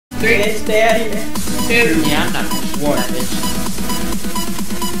3, stay out here. 2. Yeah, I'm not gonna that bitch.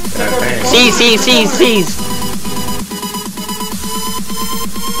 Seize.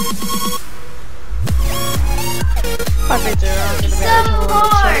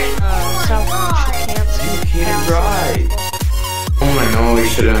 You can't drive. Oh my no, we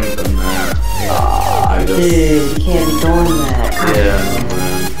shouldn't have done that. Yeah, Dude, you can't be doing that. Yeah,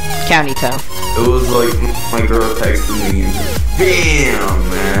 man. County town. It was like my girl texted me and just, damn,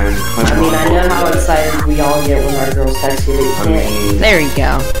 man. I mean, I know how excited we all get when our girls text you, but you can't. There you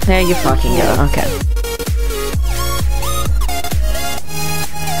go. There you fucking go. Okay.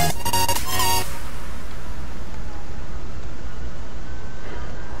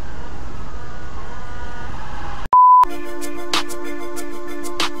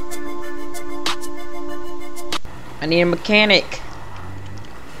 I need a mechanic.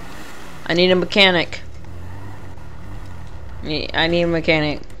 I need a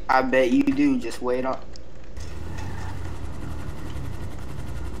mechanic. I bet you do. Just wait on.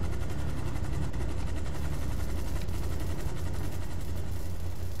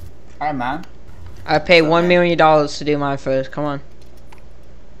 Alright, man. I pay $1 million to do mine first. Come on.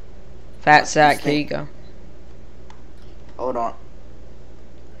 Fat sack, here you go. Hold on.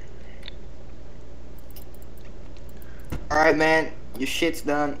 Alright, man. Your shit's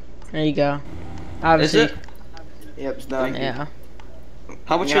done. There you go. Obviously. Is it? Yep, it's done. Yeah.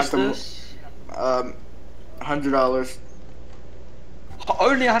 How much You is have to- this? $100.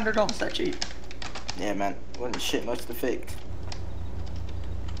 Only $100, that cheap. Yeah, man. Wasn't shit much to fix.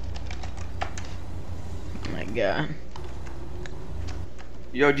 Oh my god.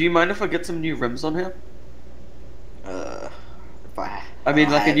 Yo, do you mind if I get some new rims on here? If I mean,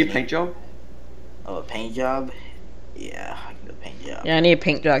 don't like a have new any- paint job? Oh, a paint job? Yeah, I can do a paint job. Yeah, I need a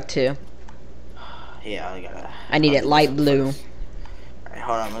pink job too. Yeah, I need it light blue. Alright,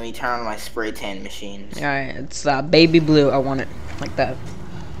 hold on. Let me turn on my spray tan machines. Alright, it's baby blue. I want it like that.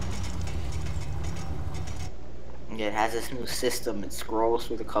 Yeah, it has this new system. It scrolls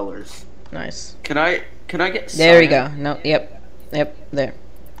through the colors. Nice. Can I get There we cyan? go. No, yep, there.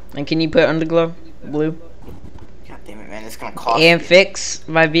 And can you put underglow blue? God damn it, man. It's gonna cost And me. fix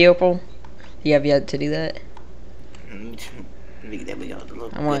my vehicle. You have yet to do that. There we go. It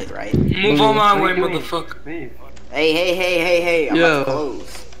looks I want good, right? Move on my way, motherfucker. Hey, I'm Yo. about to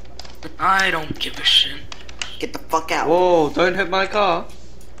close. I don't give a shit. Get the fuck out. Whoa, don't hit my car.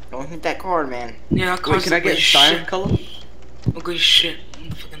 Don't hit that car, man. Yeah, Wait, can I get cyan color? Okay, shit.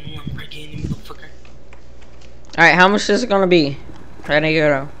 Fucking Lamborghini, motherfucker. Alright, how much is it gonna be? Ready to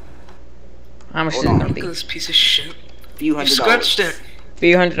go. How much is it Hold on. gonna Look be? at this piece of shit. Few You $100. scratched it. Few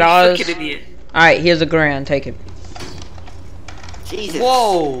You $100. fucking idiot. Alright, here's $1,000. Take it. Jesus.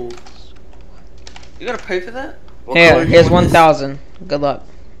 Whoa! You gotta pay for that? What color Here, do you here's want this? 1,000. Good luck.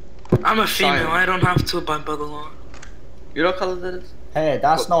 I'm a female. Cyan. I don't have to abide by the law. You know what color that is? Hey,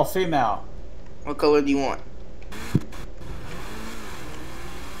 that's not female. What color do you want?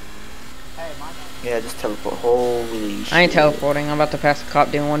 Hey, my Yeah, just teleport. Holy shit. I ain't teleporting. I'm about to pass a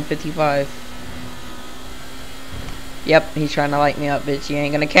cop doing 155. Yep, he's trying to light me up, bitch. You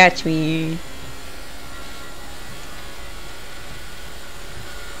ain't gonna catch me.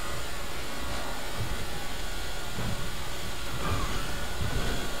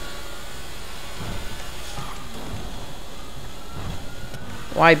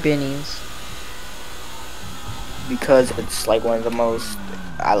 Why Benny's? Because it's like one of the most.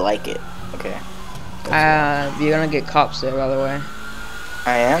 I like it. Okay. You're gonna get cops there, by the way.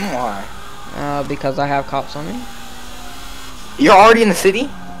 I am? Why? Because I have cops on me. You're already in the city?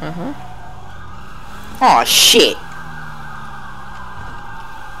 Uh-huh. Aw, shit.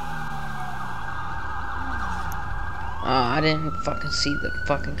 I didn't fucking see the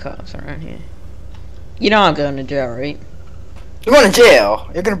fucking cops around here. You know I'm going to jail, right? You're going to jail.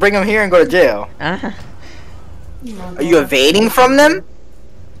 You're gonna bring them here and go to jail. Uh-huh. Are you evading from them?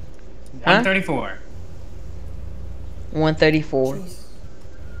 134. 134.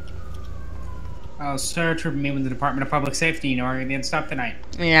 Oh, sir, trooping me with the Department of Public Safety. You know we're gonna get stopped tonight.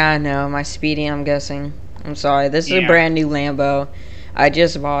 Yeah, I know. My speeding, I'm guessing. I'm sorry. This is a Yeah. brand new Lambo. I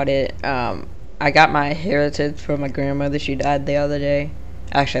just bought it. I got my heritage from my grandmother. She died the other day.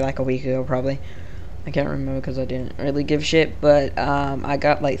 Actually, like a week ago, probably. I can't remember because I didn't really give a shit. But I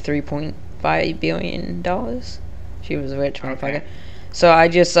got like $3.5 billion. She was a rich motherfucker. So I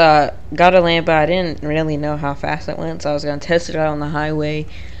just got a Lambo. I didn't really know how fast it went, so I was gonna test it out on the highway.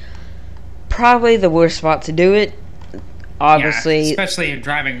 Probably the worst spot to do it. Obviously, Yeah, especially if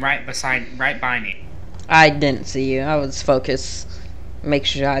driving right by me. I didn't see you. I was focused. Make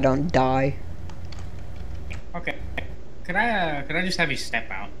sure I don't die. Okay. Could I just have you step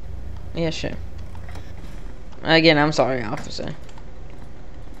out? Yeah, sure. Again, I'm sorry, officer.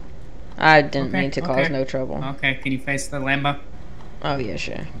 I didn't mean to cause no trouble. Okay, can you face the Lambo? Oh yeah,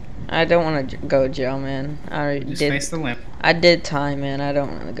 sure. I don't want to go to jail, man. Face the Lambo. I did time, man. I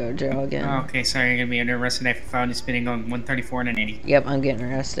don't want to go to jail again. Oh, okay, sorry, you're gonna be under arrest today for felony speeding on 134 and an 80. Yep, I'm getting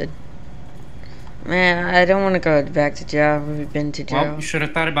arrested. Man, I don't want to go back to jail. We've been to jail. Well, you should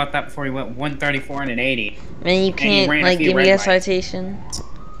have thought about that before you went 134 and an 80. Man, you can't, like, give me a citation?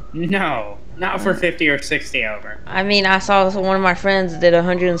 No, not for 50 or 60 over. I mean, I saw one of my friends did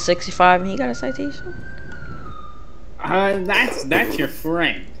 165 and he got a citation. That's your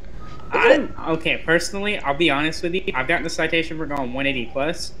friend. Okay, personally, I'll be honest with you. I've gotten a citation for going 180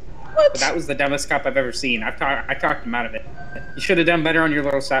 plus. What? But that was the dumbest cop I've ever seen. I talked him out of it. You should have done better on your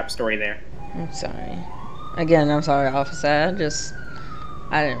little sap story there. I'm sorry. Again, I'm sorry, officer.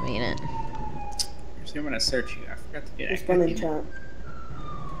 I didn't mean it. So I'm gonna search you. I forgot to do that. Just one in chat.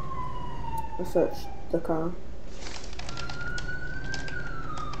 I searched the car.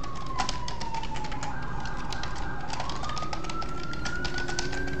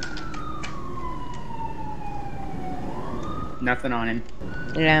 Nothing on him.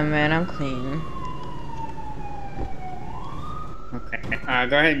 Yeah, man, I'm clean. Okay.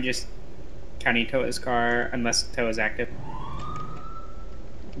 Go ahead and just county tow his car unless tow is active.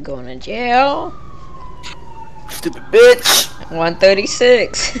 Going to jail. Stupid bitch.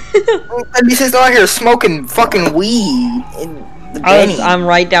 136. 136 out here smoking fucking weed in the Benny. I'm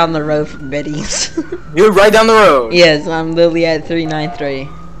right down the road from Betty's. You're right down the road. Yes, I'm literally at 393.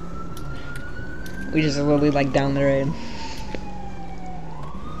 We just literally like down the road.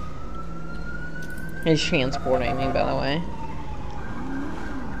 He's transporting me, by the way.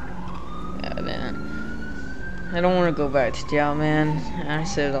 God, man. I don't want to go back to jail, man. I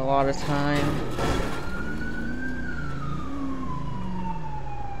saved a lot of time.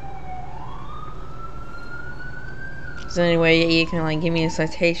 Is there any way you can, like, give me a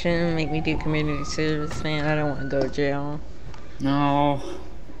citation, make me do community service, man? I don't want to go to jail. No.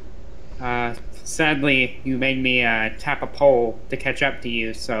 Sadly, you made me tap a pole to catch up to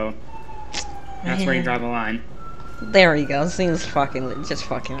you, so that's where you draw the line. There we go. Seems fucking just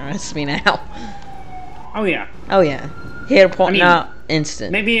fucking arrest me now. Oh yeah. Oh yeah. He had a point now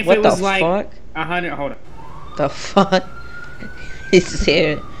instant. Maybe if what it was the like fuck? 100. Hold on. The fuck? He's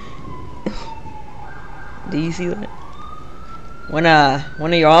here. Do you see that? One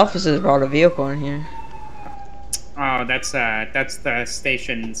of your officers brought a vehicle in here. Oh, that's the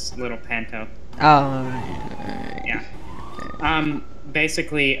station's little panto. Oh, alright. Yeah.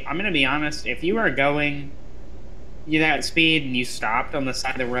 Basically, I'm gonna be honest. If you are going that speed and you stopped on the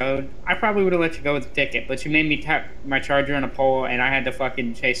side of the road, I probably would have let you go with the ticket. But you made me tap my charger on a pole, and I had to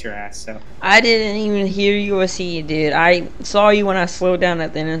fucking chase your ass. So I didn't even hear you or see you, dude. I saw you when I slowed down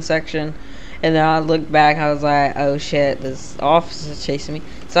at the intersection, and then I looked back. I was like, "Oh shit, this officer's chasing me."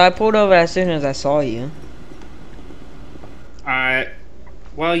 So I pulled over as soon as I saw you.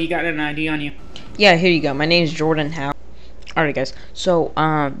 Well, you got an ID on you? Yeah, here you go. My name's Jordan Howe. Alright guys, so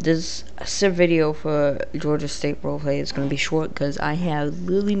this video for Georgia State Roleplay is going to be short because I have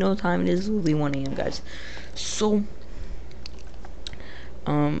literally no time. It is literally 1 AM guys. So,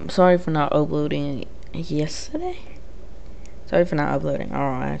 sorry for not uploading yesterday. Sorry for not uploading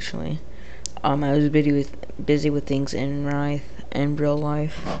actually. I was busy with things in real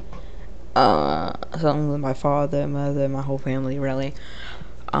life. Something with my father, mother, my whole family really.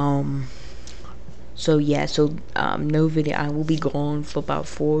 So yeah, no video. I will be gone for about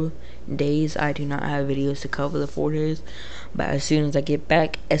 4 days. I do not have videos to cover the 4 days, but as soon as I get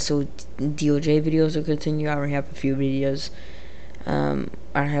back, SADOJ videos will continue. I already have a few videos. I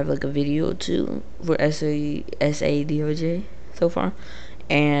have like a video or two for SADOJ so far,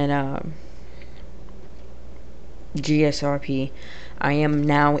 and GSRP. I am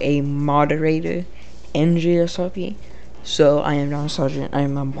now a moderator in GSRP. So I am not a sergeant, I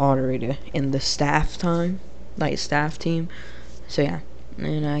am a moderator in the staff team. So yeah,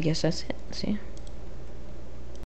 and I guess that's it. See ya.